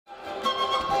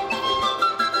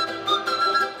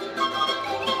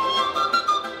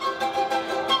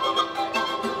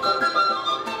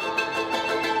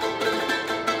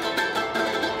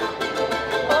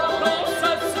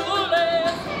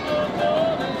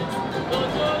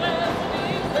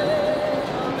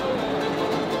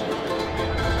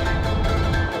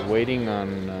waiting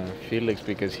on Felix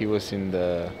because he was in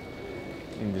the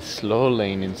slow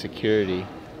lane in security.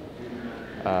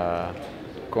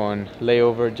 Con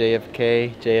layover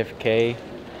JFK.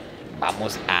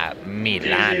 Vamos a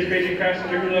Milan.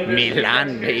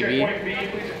 Milan, baby.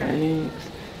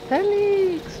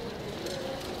 Felix.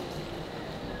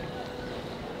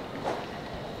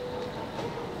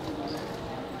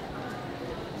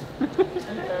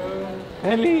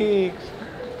 Felix.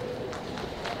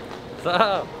 What's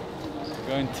up?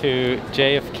 We're going to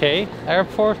JFK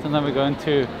airport and then we're going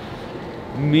to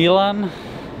Milan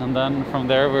and then from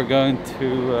there we're going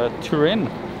to Turin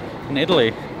in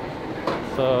Italy.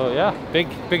 So yeah,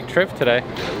 big trip today.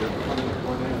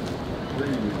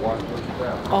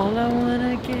 All I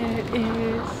wanna get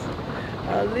is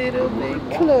a little bit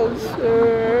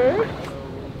closer.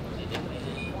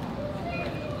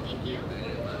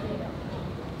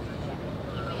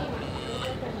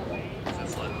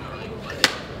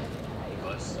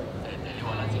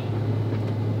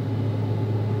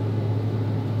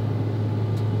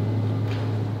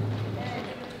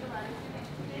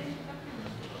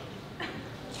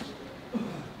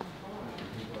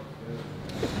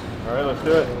 All right, let's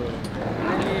do it.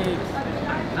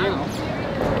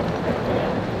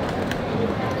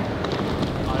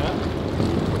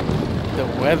 The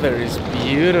weather is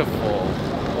beautiful.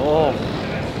 Oh,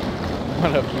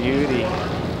 what a beauty!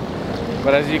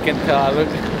 But as you can tell,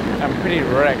 I'm pretty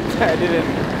wrecked.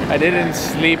 I didn't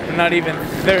sleep not even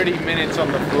 30 minutes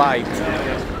on the flight.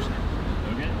 Yes,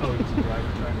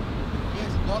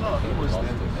 no, he was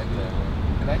there.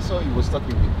 And I saw he was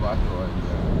talking with Pato and.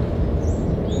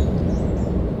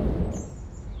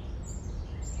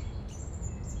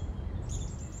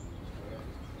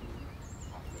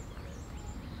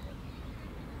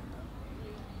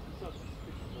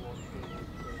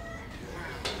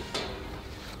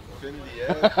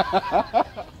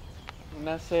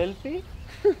 Una selfie?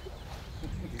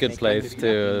 Good place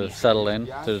to settle in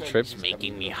to the trip. It's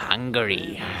making me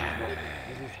hungry.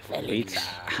 Pizza.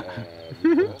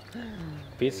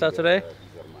 Pizza today?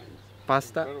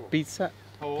 Pasta, pizza,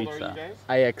 Pizza.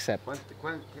 I accept.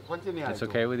 It's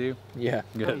okay with you? Yeah.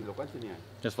 Good.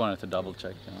 Just wanted to double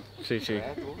check, you know. Sí, sí.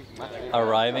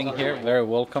 Arriving here, very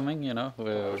welcoming, you know.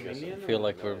 We feel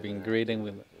like we're being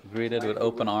greeted with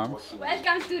open arms.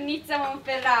 Welcome to Nizza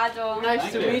Monferrato.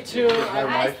 Nice to meet you.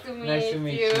 Nice to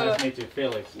meet you. Nice to meet you,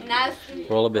 Felix. Nice to meet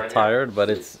We're all a bit tired, but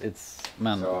it's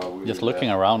man, just looking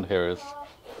around here is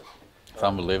it's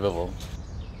unbelievable.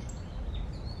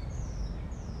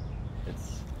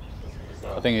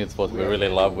 I think it's what we really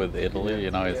love with Italy,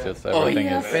 you know, it's just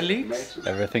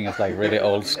everything is like really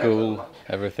old school.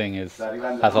 Everything has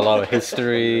a lot of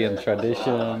history and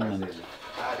tradition and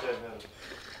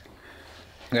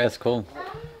yeah, it's cool.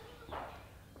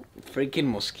 Freaking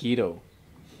mosquito.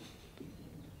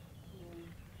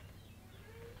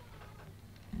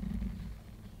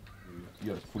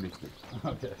 You're fully fixed.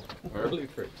 Okay. Early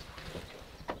trips.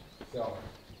 So,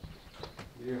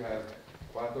 you have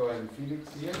Pato and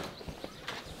Felix here.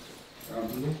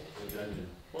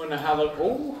 Wanna have a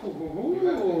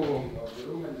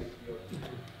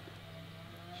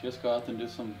Just go out and do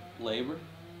some labor.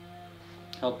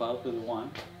 Help out with the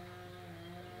wine.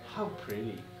 How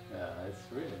pretty. Yeah, it's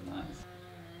really nice.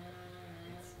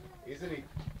 Isn't it?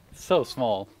 It's so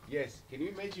small. Yes. Can you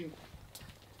imagine?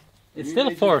 It's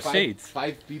still 4 seats.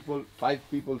 Five people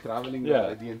traveling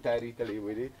Yeah. the entire Italy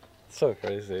with it. So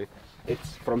crazy.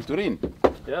 It's from Turin.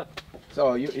 Yeah.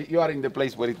 So you are in the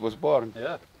place where it was born.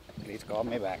 Yeah. Please call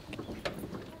me back.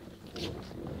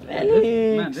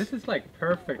 Man, this is like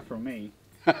perfect for me.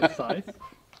 The size.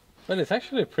 But it's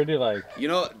actually pretty like. You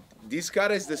know, this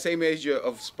car is the same age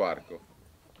of Sparco.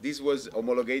 This was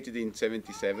homologated in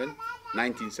 1977,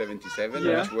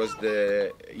 Yeah. which was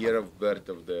the year of birth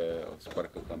of the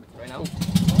Sparco company. Right now?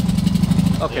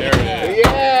 Okay.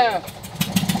 Yeah!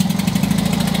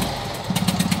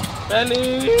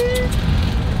 Felix!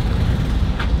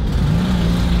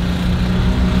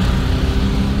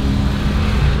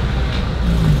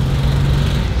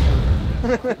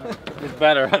 It's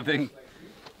better, I think.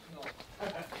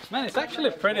 Man, it's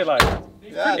actually pretty like.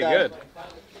 It's pretty good.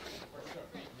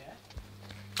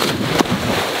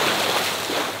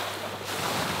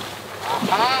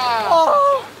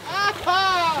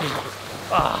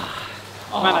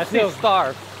 Man, I see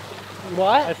stars.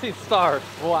 What? I see stars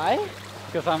Why?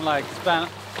 because I'm like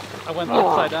I went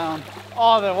upside down.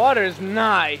 Oh, the water is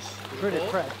nice. Pretty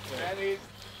fresh.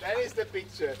 That is the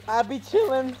picture. I'll be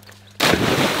chilling.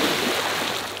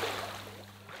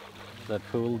 That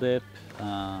pool dip,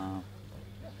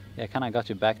 yeah, kind of got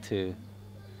you back to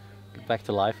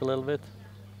life a little bit.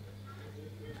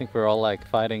 think we're all like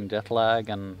fighting jet lag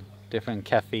and different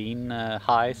caffeine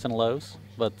highs and lows.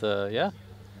 But yeah,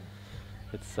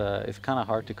 it's kind of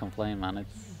hard to complain, man.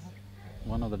 It's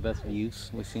one of the best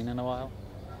views we've seen in a while.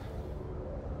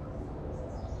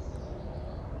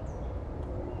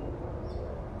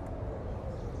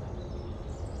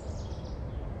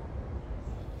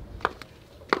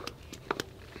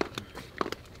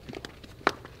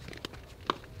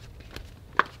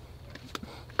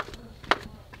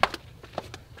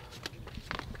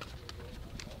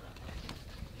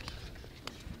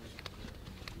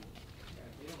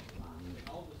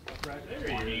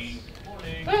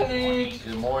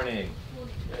 Good morning.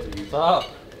 What's up?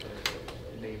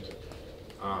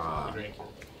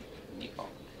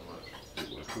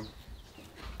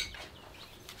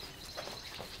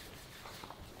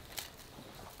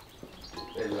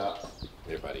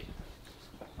 Here, buddy.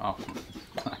 Oh.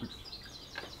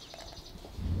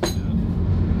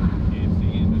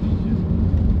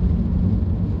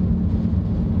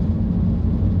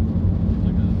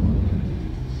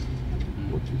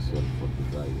 What you sell for the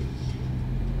tigers?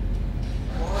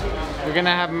 We're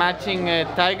gonna have matching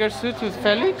tiger suits with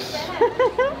Felix.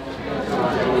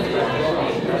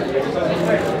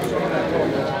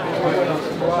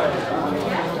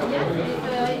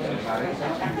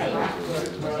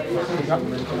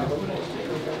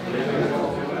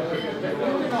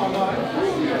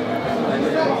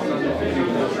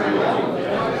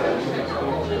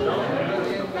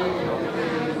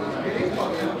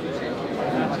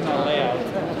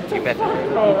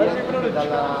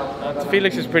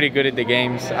 Felix is pretty good at the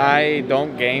games. I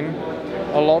don't game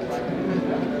a lot.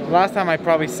 Last time I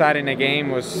probably sat in a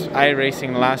game was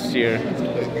iRacing last year.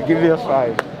 Give me a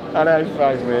 5. And I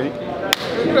 5, mate.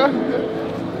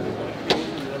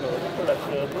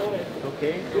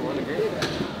 Okay.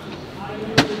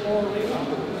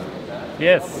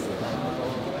 Yes.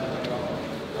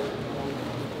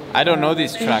 I don't know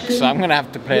these tracks, so I'm gonna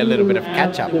have to play a little bit of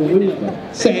catch up.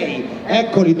 6,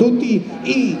 eccoli tutti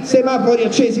i semafori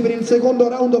accesi per il secondo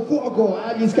round. Fuoco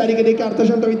agli scarichi dei kart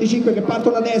 125 che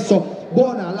partono adesso.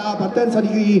 Buona la partenza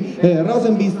di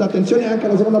Rosenbist, attenzione anche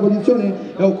alla seconda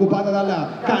posizione occupata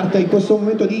dalla kart in questo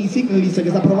momento di Signalis, che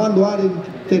sta provando a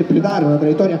interpretare una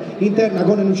traiettoria interna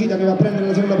con Lucida che va a prendere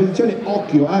la seconda posizione.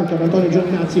 Occhio anche ad Antonio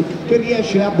Giovinazzi che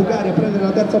riesce a bucare a prendere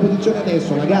la terza posizione.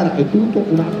 Adesso la gara è tutto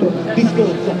un altro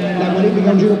discorso. La qualifica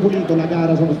è un giro pulito, la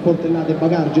gara sono sportellate,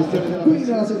 bagarre, gestione della... Qui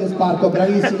nella sede Sparco,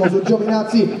 bravissimo su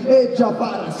Giovinazzi e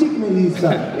Giappara Signalis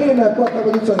in quarta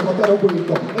posizione, Montero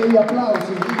quinto, e gli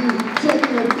applausi di chi si è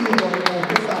divertito in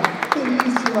questa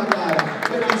bellissima gara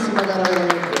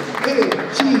veramente. E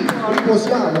ci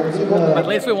riposiamo At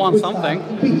least we won something.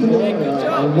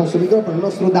 Il nostro microfono, il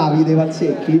nostro Davide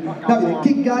Valsecchi. Davide,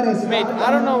 che gara è stata? Mate,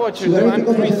 I don't know what you're doing.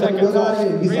 3 seconds off.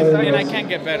 And I can't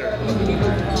get better.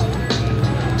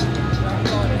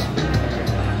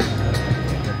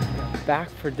 Back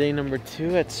for day number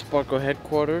 2 at Sparco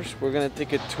Headquarters. We're gonna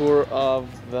take a tour of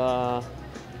the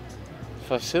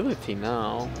facility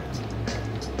now.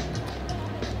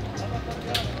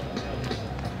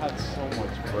 I had so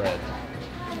much bread.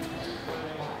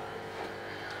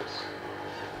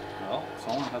 Well,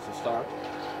 someone has to start.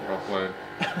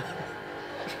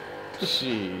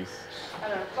 Jeez.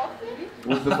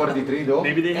 What's the 43 though?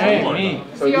 Maybe they have one. Me.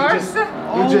 So you just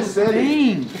said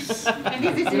it. Thanks. And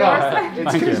this is yours.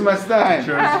 It's Christmas time.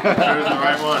 Sure is the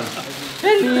right one.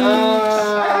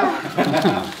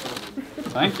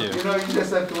 Thank you. You know, you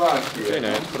just have to ask. Hey,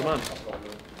 man, put them on.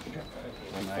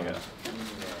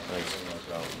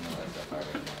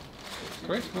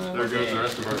 Christmas. There goes the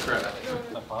rest of our crap.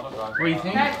 What do you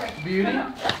think? Beauty?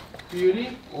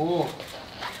 Beauty? Oh.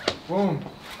 Boom.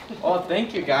 Oh,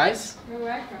 thank you guys. You're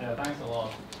welcome. Yeah, thanks a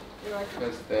lot.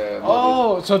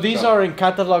 Oh, so these are in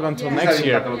catalog until Yeah. next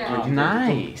year. Yeah.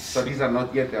 Nice. So these are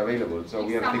not yet available. So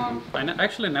we are thinking. I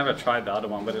actually never tried the other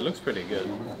one, but it looks pretty good.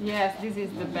 Yes, this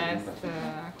is the best.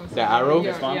 The arrow?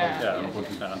 This one? Yeah.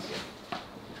 Yeah.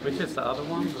 Which is the other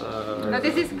one? No,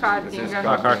 this is karting.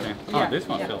 Karting. Oh, Yeah, this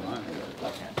one yeah. feels nice.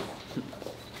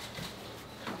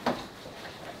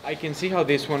 I can see how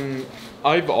this one.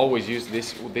 I've always used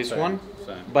this one,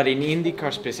 Same. but in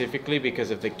IndyCar specifically because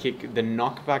of the kick, the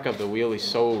knockback of the wheel is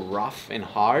so rough and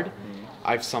hard.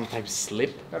 I've sometimes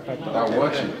slipped. Now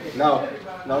watch it. Now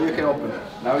you can open it.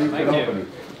 Now you can open it.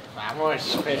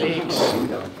 Vamos, Felix.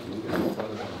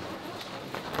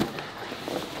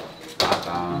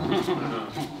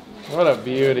 What a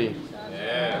beauty.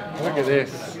 Yeah. Look at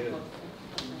this.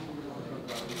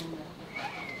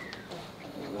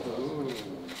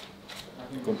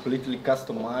 Completely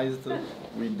customized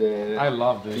with the I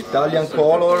love this. Italian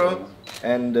color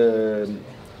and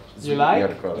You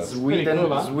like?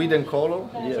 Sweden color.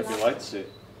 If you like to see.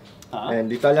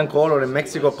 And Italian color and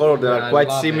Mexico color, they are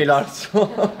quite similar, so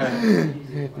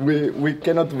we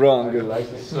cannot wrong.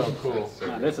 So cool.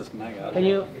 This is mega.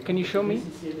 Can you show me,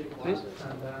 please?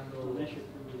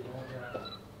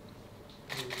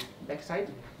 Back side.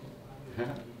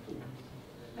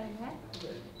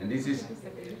 And this is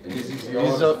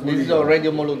This is already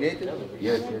homologated.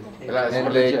 yes.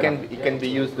 And it can be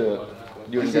used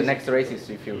during the next races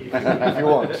if you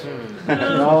want.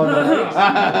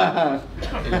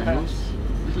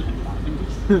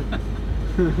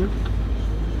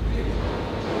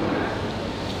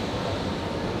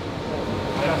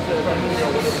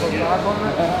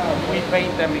 We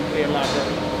paint them in clear lacquer.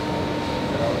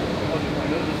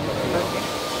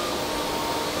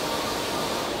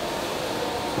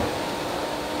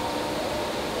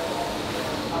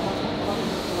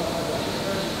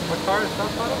 What car is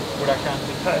that, Pato? Huracan.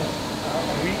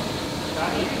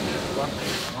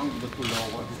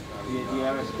 The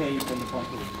RSK and the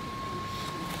contour.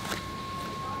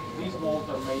 These molds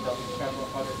are made of carbon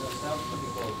fiber themselves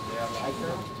because they are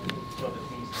lighter, so that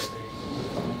means that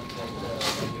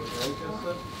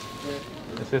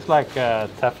they Is this like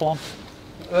Teflon?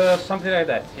 something like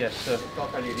that, yes. You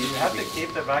have to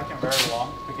keep the vacuum very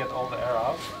long to get all the air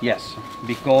out. Yes,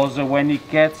 because when it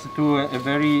gets to a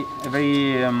very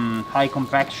high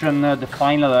compaction, the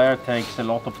final air takes a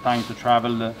lot of time to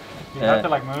travel. You have to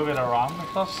like move it around and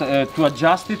stuff? To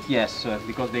adjust it, yes,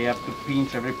 because they have to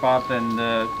pinch every part and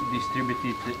distribute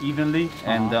it evenly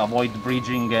and avoid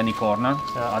bridging any corner.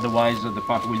 Otherwise, the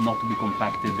part will not be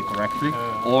compacted correctly,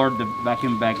 or the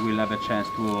vacuum bag will have a chance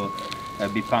to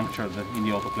be punctured in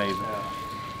the autoclave.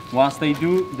 Once they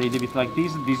do, they leave it like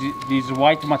this. This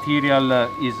white material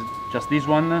is just this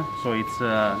one, so it's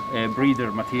a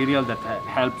breather material that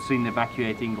helps in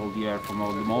evacuating all the air from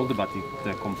all the mold, but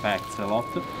it compacts a lot.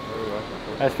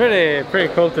 It's pretty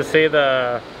cool to see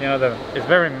it's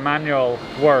very manual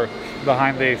work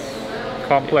behind these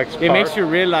complex parts. It makes you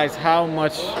realize how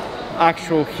much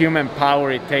actual human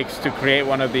power it takes to create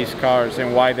one of these cars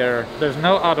and why there's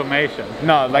no automation.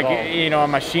 No, like, you know, a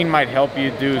machine might help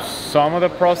you do some of the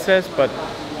process, but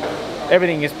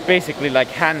everything is basically like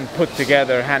hand put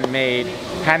together, handmade,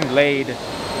 hand laid.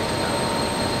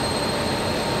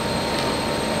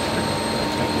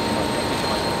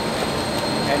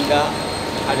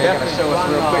 And they're gonna show us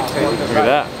real quick. Look at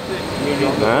that.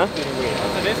 Huh?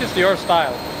 So this is your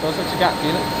style. Those what you got,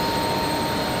 Felix?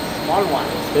 Small one.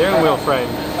 Steering wheel frame.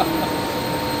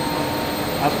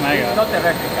 That's mega. Not a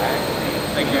replica.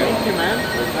 Thank you. Thank you, man.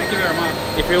 Thank you very much.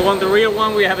 If you want the real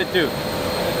one, we have it too.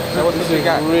 So what you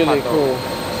got? Really cool.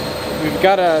 We've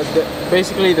got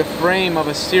basically the frame of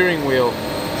a steering wheel.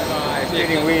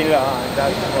 Steering wheel,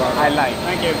 that's what I like.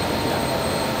 Thank you.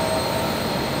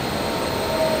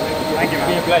 Thank you, man.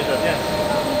 It's been a pleasure. Yes.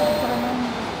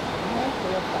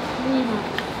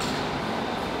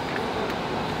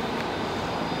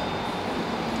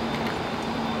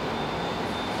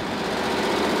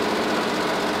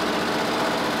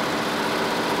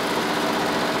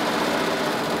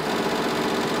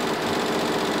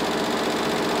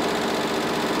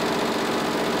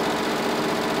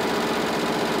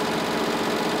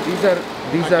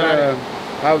 These are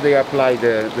how they apply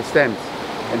the stems.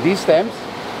 And these stems,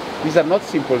 these are not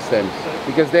simple stems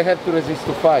because they have to resist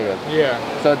to fire. Yeah.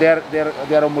 So they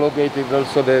are homologated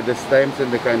also the stems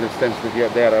and the kind of stems that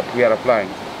we are applying.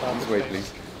 This way,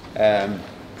 please.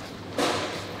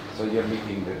 So you're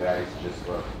meeting the guys just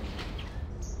for.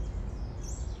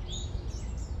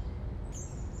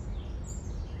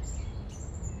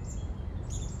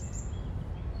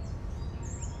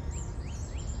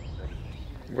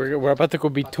 We're about to go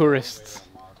be tourists.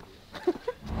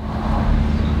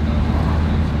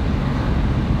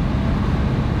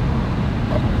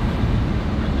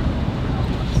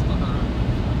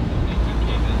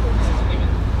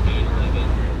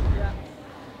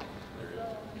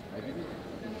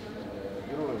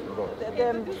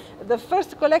 The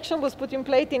first collection was put in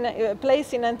place in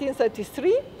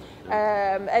 1933,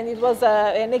 and it was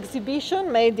an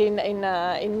exhibition made in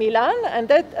Milan, and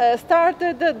that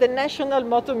started the National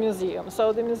Motor Museum.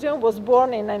 So the museum was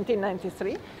born in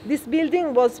 1993. This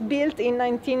building was built in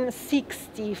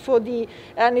 1960 for the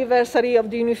anniversary of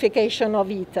the unification of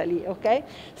Italy. Okay,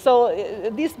 so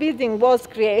this building was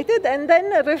created and then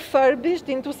refurbished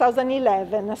in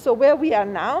 2011. So where we are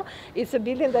now, it's a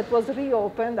building that was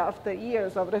reopened after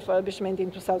years of refurbishment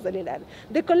in 2011.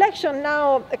 The collection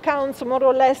now counts more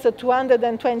or less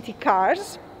 220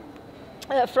 cars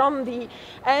from the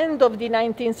end of the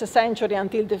 19th century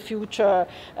until the future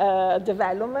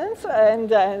developments,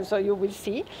 and so you will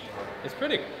see. It's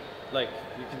pretty like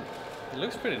you can. It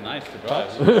looks pretty nice to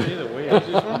drive. You can see the wheels.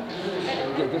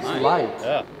 It's Nice. light.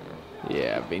 Yeah.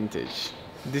 Yeah, vintage.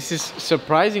 This is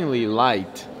surprisingly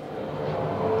light.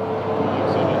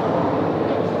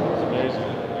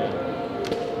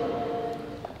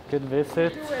 Good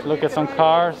visit. Look at some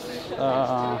cars,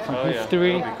 some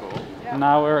history.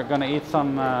 Now we're gonna eat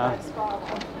some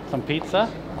pizza.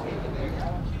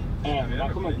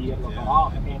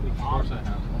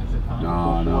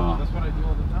 No, no. That's what I do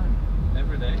all the time,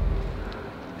 every day.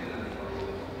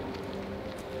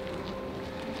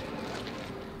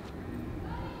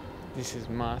 This is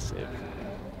massive.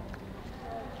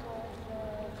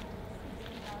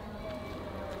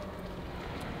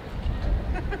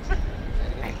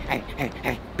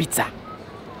 Hey, pizza.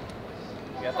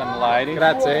 Get them lighting.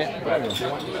 Grazie.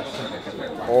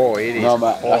 Oh, it is. No,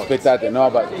 ma aspettate, no,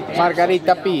 ma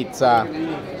Margarita pizza.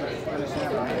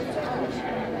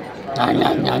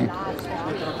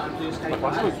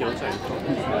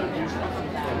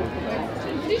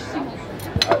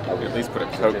 At least put a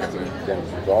Coke in it.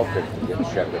 then salt and get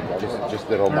shepherd. This is just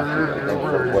the raw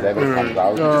material. Whatever comes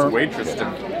out. It's waitress to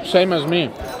Same as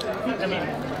me.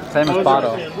 Same as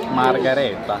Pato.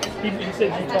 Margareta. He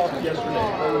said you talked yesterday.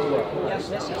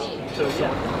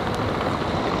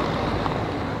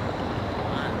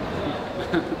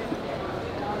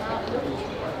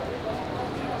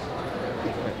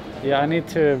 Yeah, I need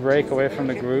to break away from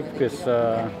the group because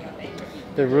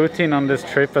the routine on this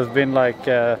trip has been like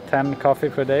 10 coffee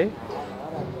per day,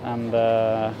 and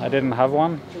I didn't have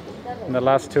one in the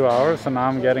last 2 hours, and now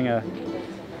I'm getting a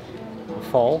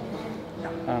fall,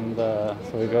 and so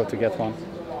we go to get one.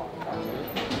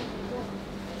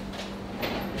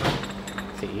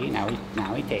 See, now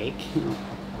we take.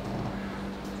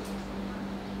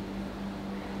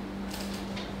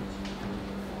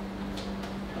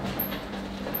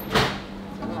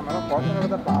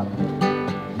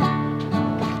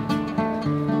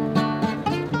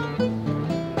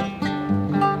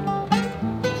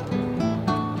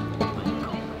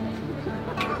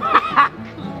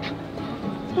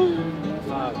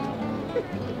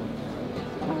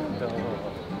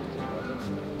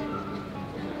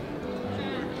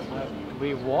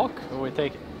 We walk or we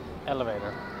take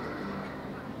elevator?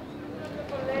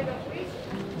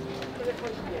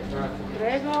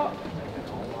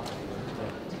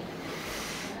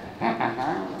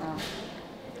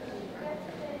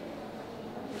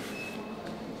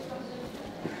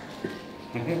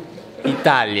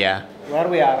 Italia. Where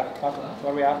we are?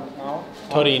 Where we are now?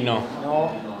 Torino.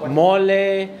 No.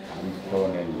 Mole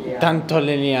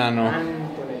Tantoleliano.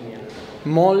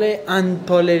 Mole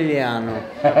Antoleliano.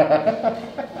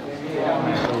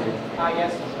 Ah,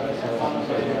 yes.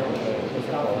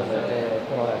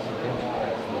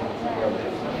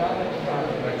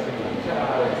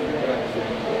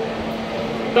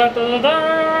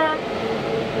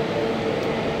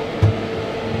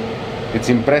 It's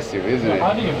impressive, isn't it?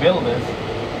 How do you build this?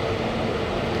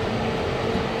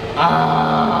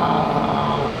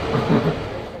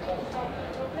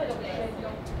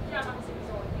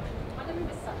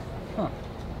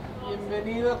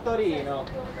 Bienvenido a Torino.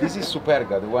 This is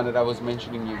Superga, the one that I was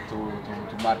mentioning you to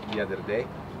Mark the other day.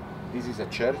 This is a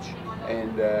church,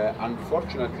 and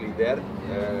unfortunately there,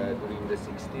 during the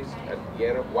 60s,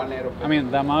 one aeroplane... I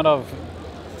mean, the amount of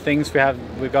things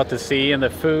we got to see and the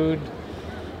food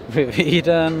we've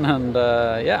eaten, and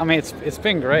yeah, I mean, it's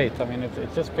been great. I mean,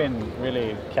 it's just been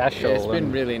really casual. Yeah, it's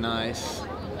been really nice.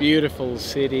 Beautiful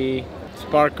city.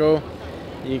 Sparco,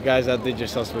 you guys outdid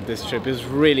yourselves with this trip. It was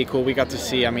really cool. We got to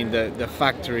see, I mean, the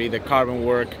factory, the carbon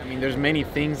work. I mean, there's many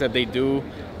things that they do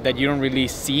that you don't really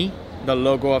see the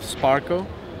logo of Sparco,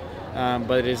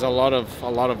 but it is a lot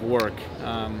of work.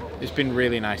 It's been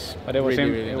really nice. But it was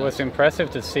really it was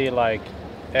impressive to see like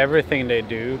everything they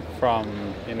do, from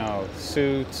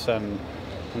suits and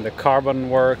the carbon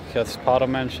work, as Pato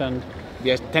mentioned. The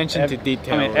attention to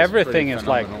detail. I mean, everything is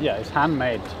like, phenomenal. yeah, it's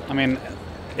handmade. I mean,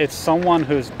 it's someone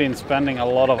who's been spending a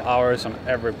lot of hours on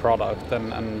every product,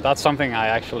 and that's something I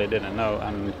actually didn't know.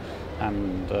 And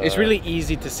it's really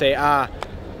easy to say,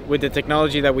 with the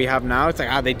technology that we have now, it's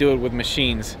like, they do it with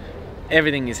machines.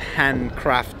 Everything is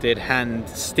handcrafted, hand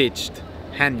stitched,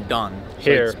 hand done.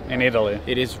 Here in Italy,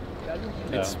 it is.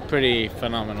 It's pretty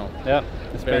phenomenal. Yeah,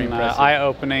 it's very been impressive.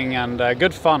 eye-opening and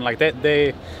good fun. Like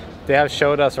they have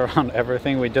showed us around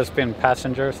everything. We've just been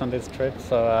passengers on this trip,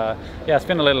 so yeah, it's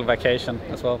been a little vacation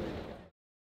as well.